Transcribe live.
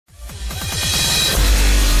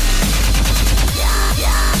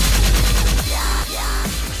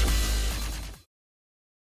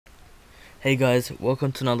Hey guys,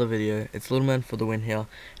 welcome to another video. It's Little Man for the win here,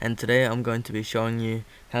 and today I'm going to be showing you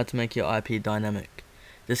how to make your IP dynamic.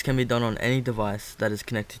 This can be done on any device that is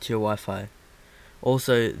connected to your Wi-Fi.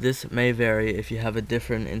 Also, this may vary if you have a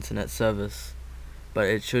different internet service, but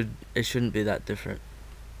it shouldn't be that different.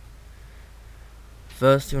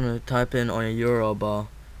 First, you want to type in on your URL bar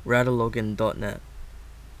routerlogin.net.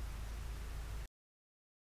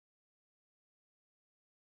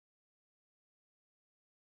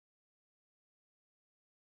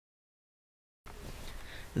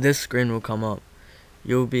 This screen will come up.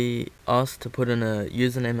 You'll be asked to put in a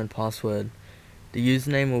username and password. The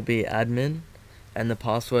username will be admin and the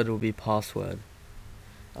password will be password.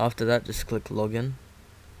 After that, just click login.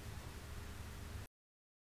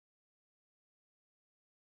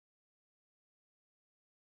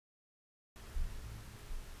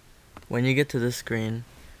 When you get to this screen,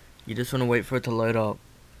 you just want to wait for it to load up.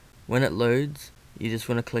 When it loads, you just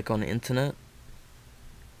want to click on internet.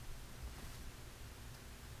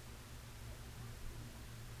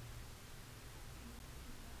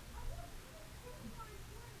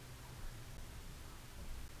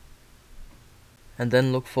 And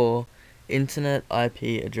then look for internet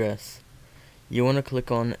IP address. You want to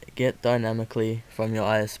click on get dynamically from your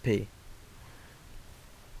ISP.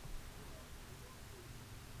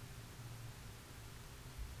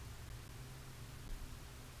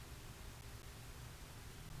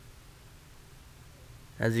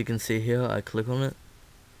 As you can see here, I click on it.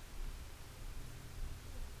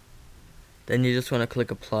 Then you just want to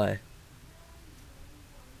click apply.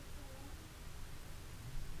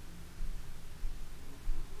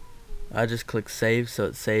 I just click save, so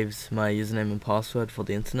it saves my username and password for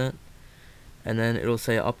the internet. And then it'll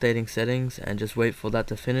say updating settings, and just wait for that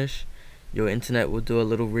to finish. Your internet will do a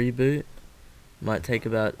little reboot. Might take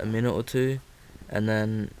about a minute or two, and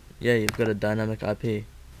then yeah, you've got a dynamic IP.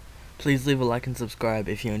 Please leave a like and subscribe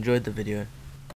if you enjoyed the video.